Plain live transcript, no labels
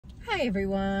Hi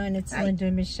everyone, it's Linda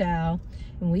and Michelle,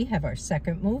 and we have our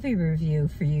second movie review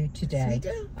for you today.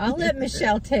 Yes, we do. I'll let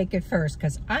Michelle take it first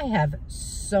because I have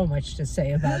so much to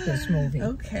say about this movie.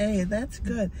 Okay, that's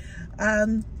good.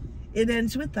 It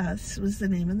Ends With Us was the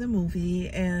name of the movie,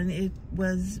 and it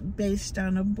was based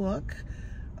on a book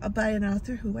by an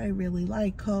author who I really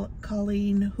like,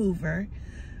 Colleen Hoover.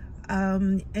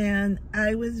 And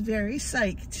I was very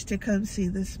psyched to come see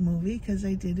this movie because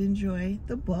I did enjoy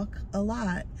the book a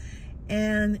lot.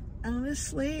 And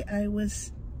honestly, I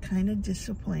was kind of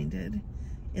disappointed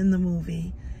in the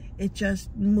movie. It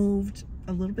just moved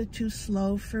a little bit too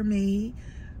slow for me.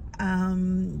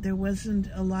 There wasn't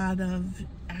a lot of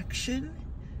action,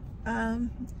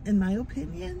 in my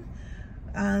opinion.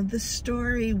 The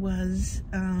story was,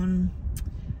 I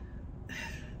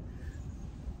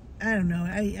don't know.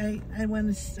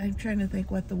 I'm trying to think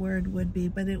what the word would be,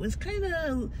 but it was kind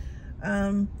of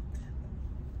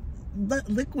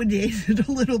liquidated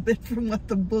a little bit from what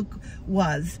the book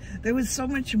was. There was so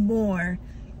much more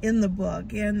in the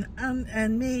book, and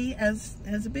me as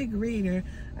a big reader,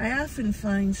 I often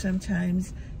find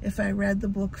sometimes if I read the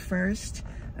book first,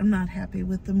 I'm not happy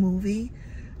with the movie.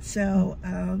 So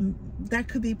that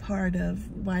could be part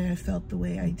of why I felt the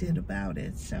way I did about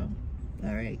it. So,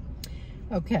 all right.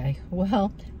 Okay,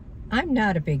 well, I'm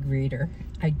not a big reader.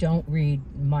 I don't read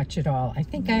much at all. I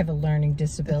think I have a learning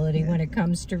disability when it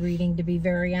comes to reading, to be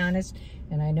very honest,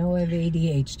 and I know I have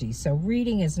ADHD, so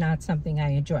reading is not something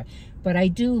I enjoy. But I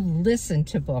do listen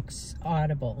to books,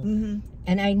 Audible,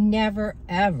 and I never,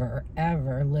 ever,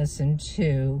 ever listen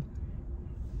to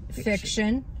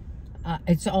fiction.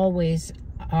 It's always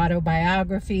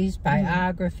autobiographies,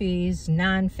 biographies,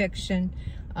 nonfiction.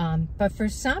 But for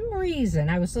some reason,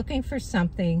 I was looking for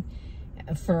something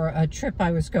for a trip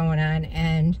I was going on,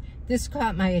 and this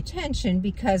caught my attention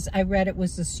because I read it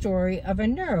was the story of a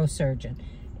neurosurgeon.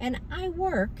 And I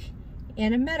work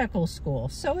in a medical school,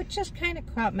 so it just kind of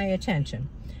caught my attention.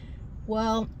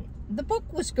 Well, the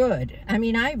book was good. I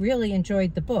mean, I really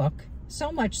enjoyed the book,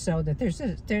 so much so that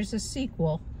there's a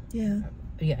sequel.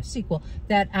 Yeah, sequel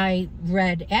that I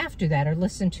read after that, or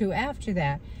listened to after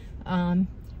that.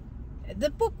 The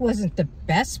book wasn't the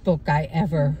best book I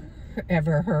ever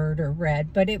heard or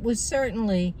read, but it was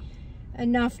certainly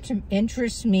enough to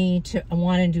interest me to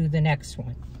want to do the next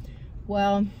one.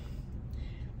 Well,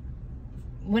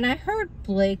 when I heard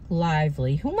Blake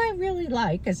Lively, whom I really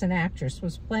like as an actress,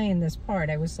 was playing this part,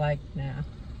 I was like, nah,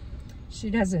 she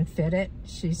doesn't fit it.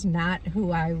 She's not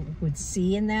who I would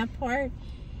see in that part.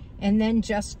 And then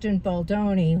Justin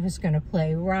Baldoni was going to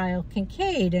play Ryle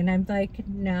Kincaid, and I'm like,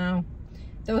 no.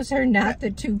 Those are not the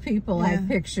two people I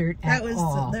pictured at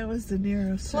all. That was the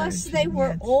neurosurgeon. Plus, they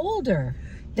were older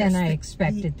than I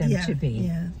expected them to be.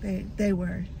 Yeah, they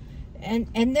were. And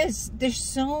there's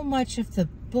so much of the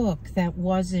book that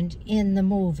wasn't in the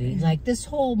movie. Like this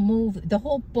whole movie, the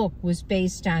whole book was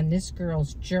based on this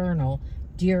girl's journal,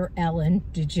 Dear Ellen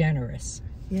DeGeneres.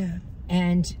 Yeah.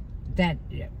 And that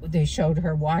they showed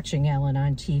her watching Ellen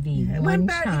on TV one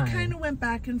time. It kind of went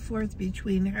back and forth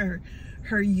between her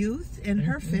youth and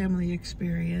her family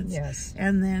experience,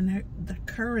 and then the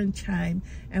current time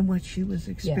and what she was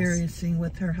experiencing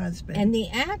with her husband. And the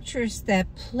actress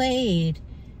that played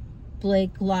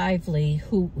Blake Lively,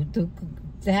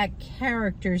 that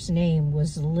character's name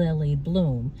was Lily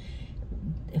Bloom.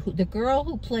 The girl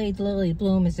who played Lily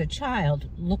Bloom as a child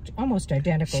looked almost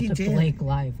identical to Blake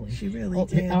Lively. She really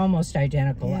did. Almost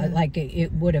identical. Yeah. Like you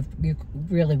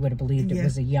really would have believed it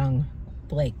was a young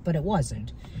Blake, but it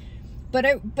wasn't.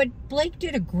 But Blake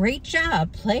did a great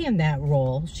job playing that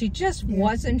role. She just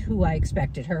wasn't who I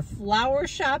expected. Her flower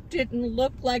shop didn't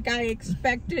look like I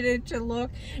expected it to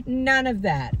look. None of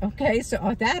that, okay?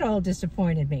 So that all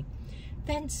disappointed me.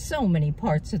 Then so many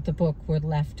parts of the book were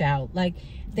left out. Like,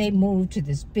 they moved to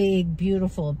this big,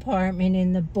 beautiful apartment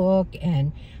in the book,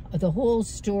 and the whole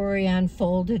story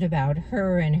unfolded about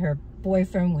her and her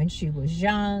boyfriend when she was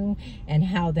young, and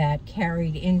how that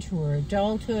carried into her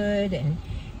adulthood, and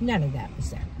none of that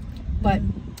was there. But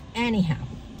anyhow,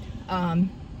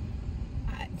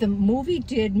 the movie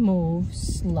did move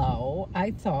slow, I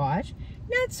thought.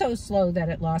 Not so slow that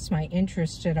it lost my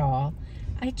interest at all.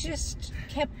 I just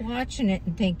kept watching it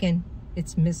and thinking,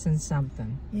 it's missing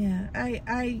something. Yeah,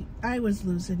 I was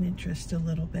losing interest a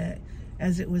little bit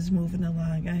as it was moving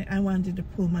along. I wanted to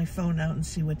pull my phone out and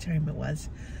see what time it was.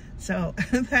 So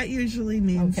that usually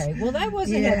means... Okay, well, I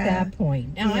wasn't at that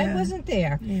point. No, I wasn't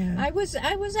there. Yeah. I was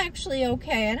actually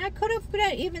okay, and I could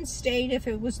have even stayed if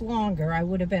it was longer. I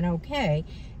would have been okay,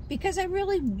 because I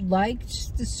really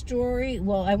liked the story.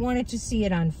 Well, I wanted to see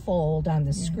it unfold on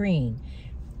the screen.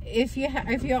 If you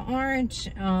aren't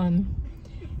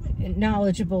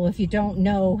knowledgeable, if you don't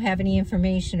know, have any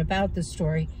information about the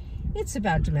story, it's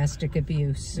about domestic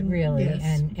abuse, really, Yes,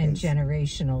 and yes.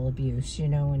 generational abuse, you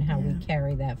know, and how we Yeah.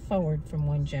 carry that forward from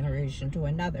one generation to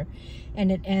another.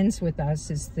 And it ends with us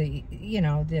is the, you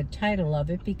know, the title of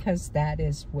it, because that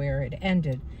is where it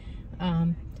ended.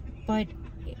 But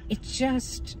it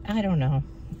just, I don't know.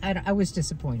 I was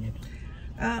disappointed.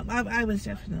 I was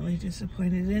definitely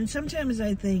disappointed. And sometimes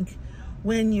I think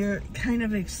when you're kind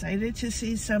of excited to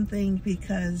see something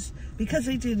because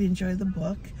I did enjoy the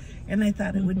book and I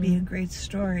thought it would be a great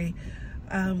story,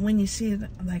 when you see it,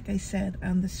 like I said,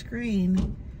 on the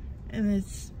screen and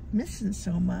it's missing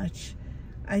so much,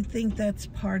 I think that's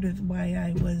part of why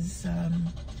I was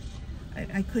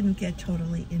I couldn't get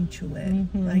totally into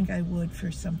it like I would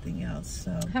for something else.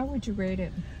 So How would you rate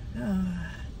it?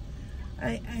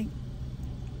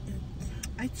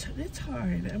 it's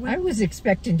hard. I was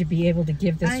expecting to be able to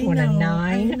give this I one know, a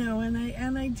 9. I know,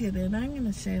 and I didn't. I'm going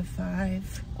to say a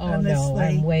 5. Oh, honestly. no,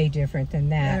 I'm way different than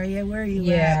that. Are you? Where are you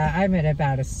Yeah, I'm at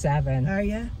about a 7. at? Are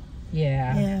you?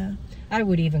 Yeah. Yeah. I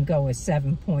would even go a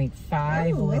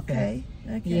 7.5 Oh, with okay.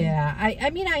 it. Okay. Yeah, I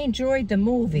mean, I enjoyed the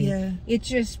movie. Yeah. It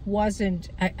just wasn't,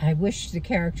 I wish the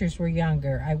characters were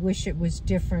younger. I wish it was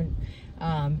different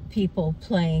people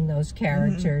playing those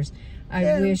characters. I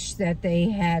Yeah. wish that they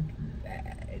had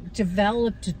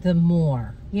developed them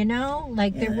more, you know?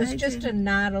 Like, there Yeah, was I just did.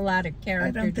 not a lot of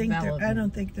character development. I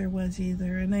don't think there was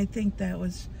either, and I think that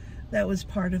was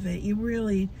part of it. You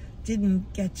really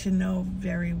didn't get to know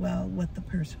very well what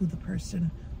who the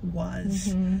person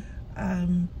was.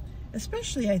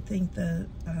 Especially, I think the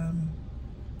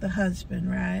husband,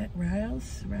 Ryle.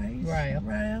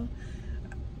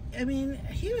 I mean,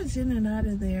 he was in and out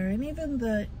of there, and even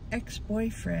the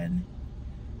ex-boyfriend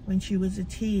when she was a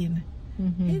teen.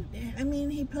 I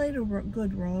mean, he played a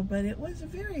good role, but it was a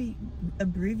very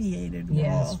abbreviated role.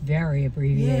 Yes, very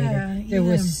abbreviated. Yeah, there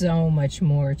was so much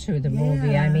more to the movie.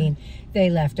 I Yeah. mean, they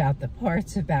left out the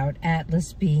parts about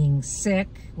Atlas being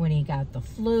sick when he got the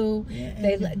flu.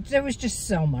 Yeah, There was just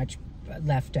so much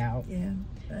left out. Yeah,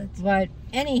 But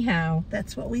anyhow,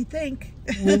 that's what we think.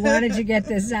 we wanted to get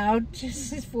this out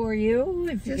just for you,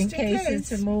 in case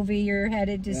it's a case. movie you're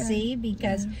headed to see,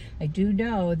 because I do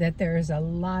know that there is a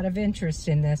lot of interest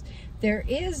in this. There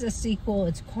is a sequel.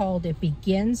 It's called It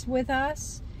Begins With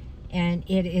Us, and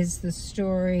it is the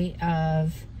story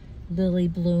of Lily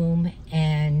Bloom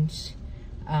and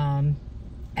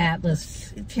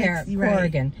Atlas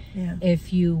Corrigan. Yeah.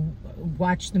 If you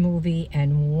watch the movie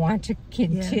and want to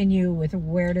continue with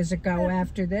where does it go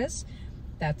after this,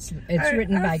 it's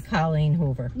written by Colleen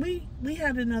Hoover. We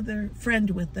had another friend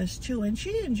with us too, and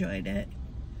she enjoyed it.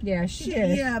 Yeah, she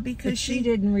did. Yeah, because but she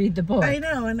didn't read the book. I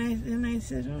know, and I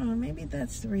said, oh, maybe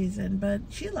that's the reason, but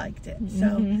she liked it,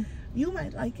 so you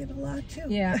might like it a lot too.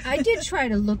 Yeah, I did try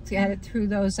to look at it through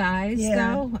those eyes,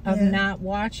 though, of not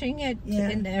watching it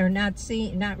or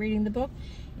not reading the book,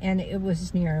 and it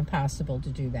was near impossible to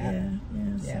do that.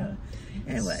 So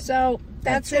anyway, so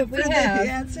that's what we have.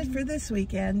 That's it for this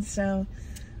weekend. So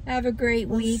have a great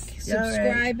week. All right.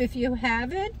 Subscribe if you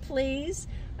haven't, please.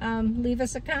 Leave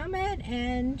us a comment,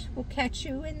 and we'll catch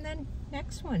you in the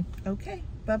next one. Okay,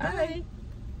 bye-bye. Bye.